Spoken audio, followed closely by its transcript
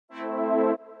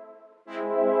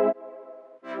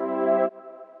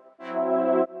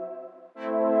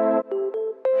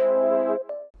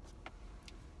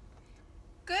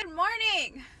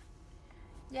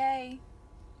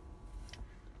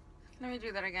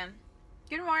do that again.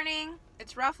 Good morning.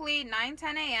 It's roughly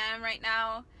 9:10 a.m. right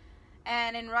now,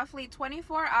 and in roughly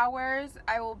 24 hours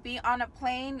I will be on a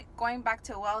plane going back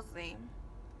to Wellesley.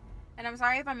 And I'm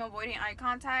sorry if I'm avoiding eye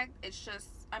contact. It's just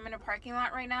I'm in a parking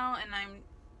lot right now and I'm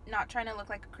not trying to look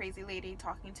like a crazy lady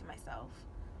talking to myself.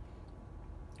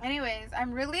 Anyways,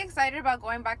 I'm really excited about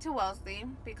going back to Wellesley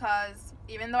because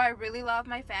even though I really love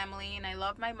my family and I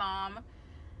love my mom,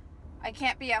 I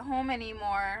can't be at home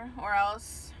anymore, or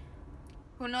else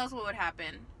who knows what would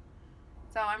happen.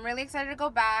 So I'm really excited to go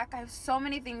back. I have so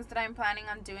many things that I'm planning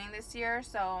on doing this year,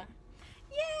 so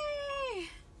yay!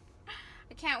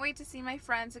 I can't wait to see my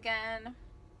friends again.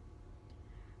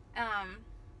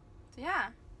 So yeah.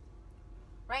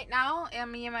 Right now,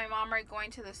 me and my mom are going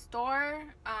to the store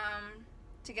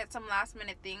to get some last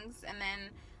minute things, and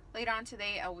then later on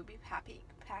today I will be packing.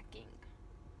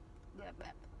 Blah, blah,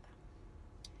 blah.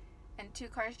 And two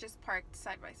cars just parked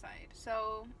side by side.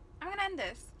 So I'm gonna end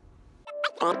this.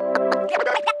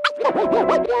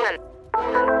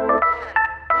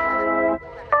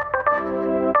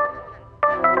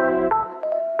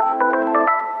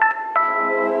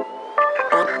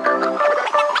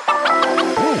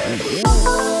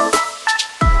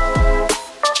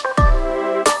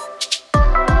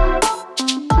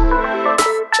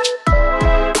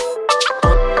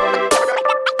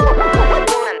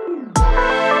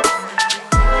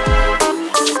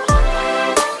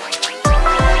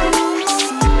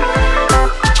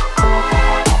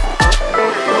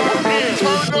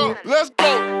 Let's go.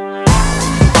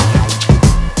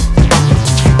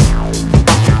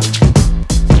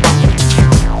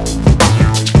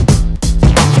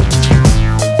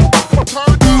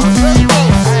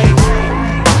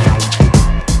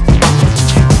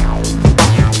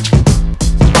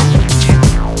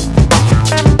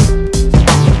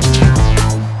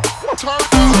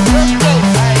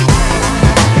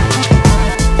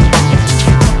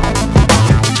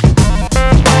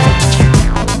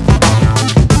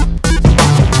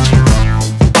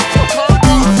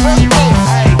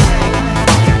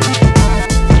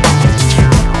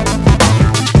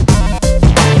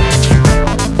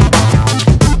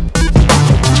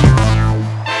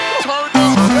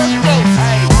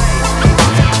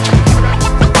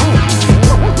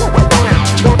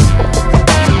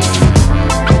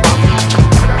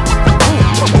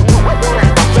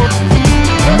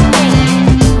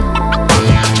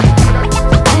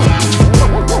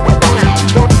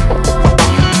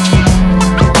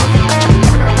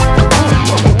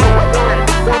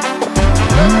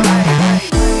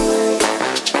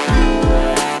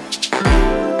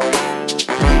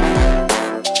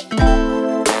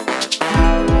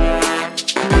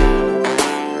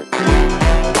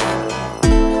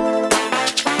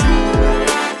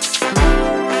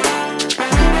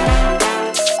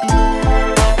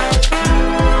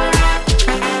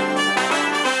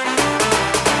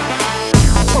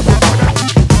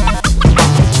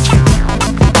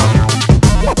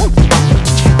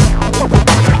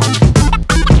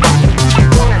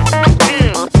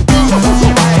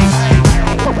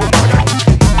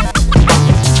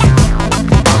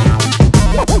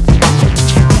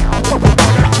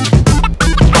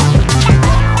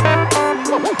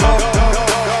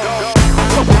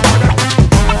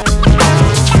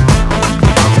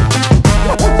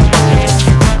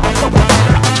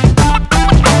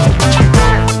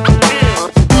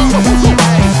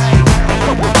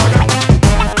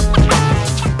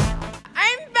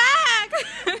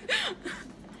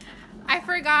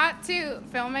 To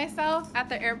film myself at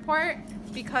the airport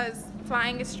because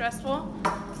flying is stressful.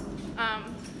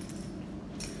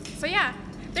 So yeah,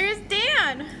 there's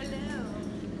Dan. Hello.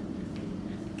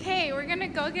 Okay, we're gonna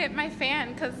go get my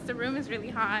fan because the room is really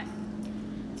hot.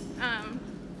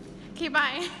 Okay,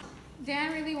 bye.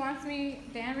 Dan really wants me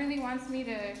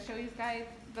to show you guys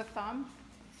the thumb.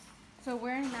 So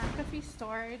we're in McAfee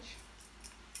storage,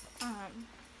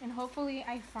 and hopefully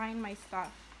I find my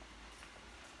stuff.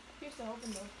 Here's the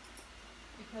open though,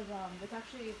 because it's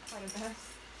actually quite a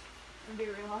mess. I'm being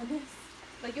real honest.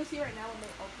 Like you'll see right now when they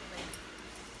open it.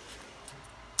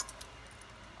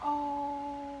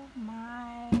 Oh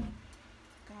my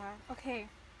god. Okay,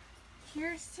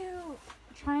 here's to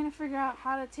trying to figure out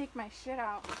how to take my shit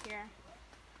out here.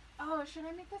 Oh, should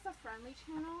I make this a friendly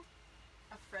channel?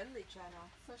 A friendly channel.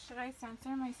 So should I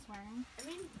censor my swearing? I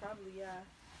mean, probably yeah.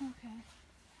 Okay.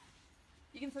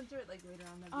 You can censor it like later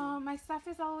on. My stuff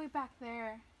is all the way back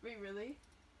there. Wait, really?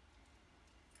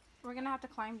 We're gonna have to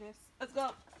climb this. Let's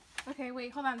go. Okay,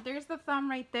 wait, hold on. There's the thumb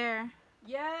right there.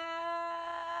 Yeah.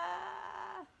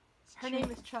 Her name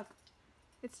is Chuck.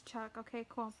 It's Chuck. Okay,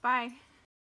 cool. Bye.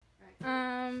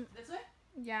 Right, This way?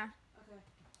 Yeah. Okay.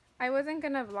 I wasn't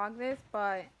gonna vlog this,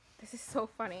 but this is so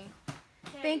funny.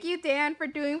 Okay. Thank you, Dan, for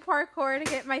doing parkour to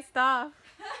get my stuff.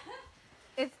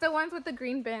 It's the ones with the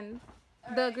green bins,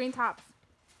 the green tops.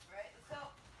 Alright, let's go.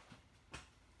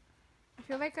 I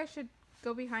feel like I should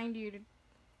go behind you to...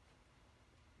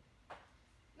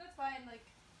 That's fine, like,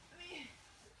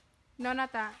 No,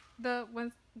 not that. The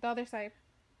other side.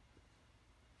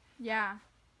 Yeah.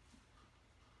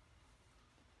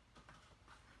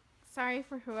 Sorry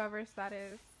for whoever's that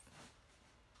is.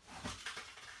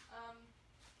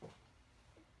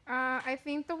 I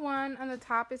think the one on the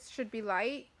top should be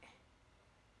light.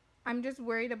 I'm just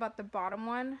worried about the bottom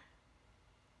one.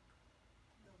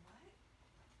 The what?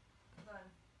 Hold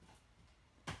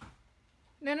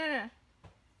on. No.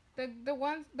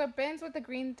 The bins with the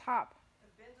green top. The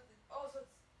bins with the, oh, so it's,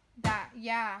 That,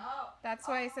 yeah. oh. That's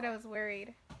why I said I was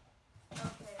worried. Okay,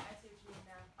 I see what you mean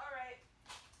now. Alright.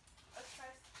 Let's try.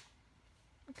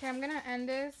 Okay, I'm gonna end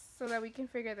this so that we can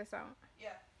figure this out. Yeah.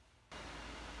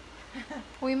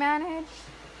 We managed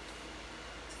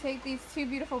to take these two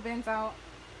beautiful bins out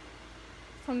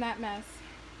from that mess.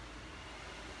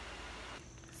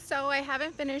 So I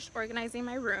haven't finished organizing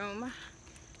my room.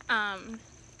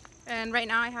 And right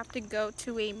now I have to go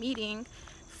to a meeting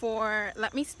for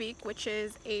Let Me Speak, which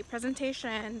is a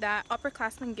presentation that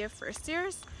upperclassmen give first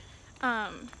years.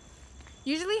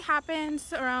 Usually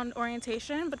happens around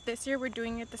orientation, but this year we're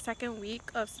doing it the second week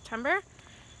of September.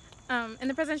 And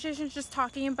the presentation is just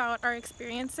talking about our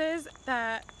experiences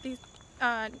that these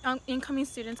incoming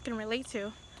students can relate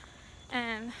to.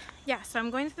 And yeah, so I'm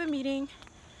going to the meeting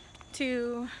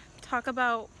to talk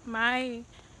about my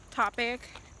topic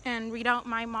and read out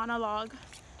my monologue.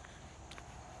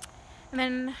 And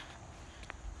then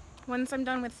once I'm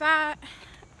done with that,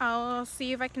 I'll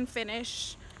see if I can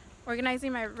finish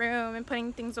organizing my room and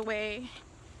putting things away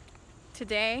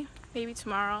today, maybe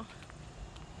tomorrow.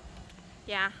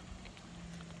 Yeah.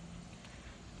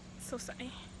 So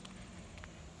sorry.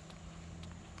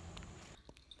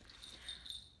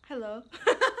 Hello.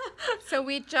 So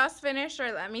we just finished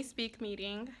our Let Me Speak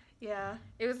meeting. Yeah.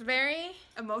 It was very...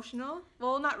 Emotional?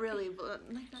 Well, not really, but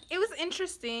like that. It was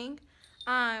interesting.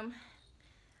 I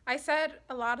said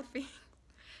a lot of things.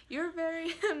 You're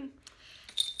very,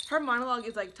 her monologue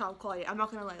is like top quality. I'm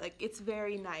not gonna lie, like it's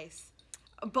very nice.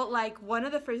 But like one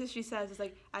of the phrases she says is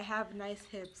like, I have nice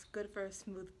hips, good for a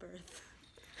smooth birth.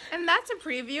 And that's a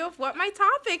preview of what my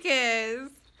topic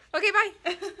is. Okay,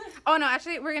 bye. Oh no,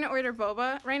 actually we're gonna order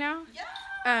boba right now.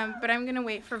 Yeah. But I'm gonna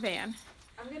wait for Van.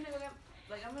 I'm gonna go get,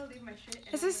 like I'm gonna leave my shit.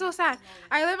 This is so sad.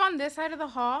 I live on this side of the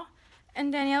hall,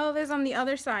 and Daniela lives on the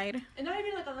other side. And not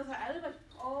even like on this side. I live like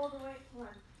all the way. Hold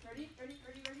on. Ready?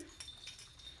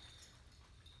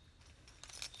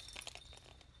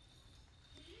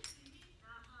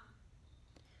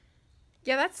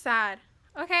 Yeah, that's sad.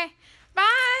 Okay,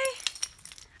 bye.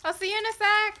 I'll see you in a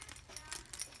sec.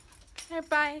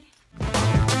 Bye.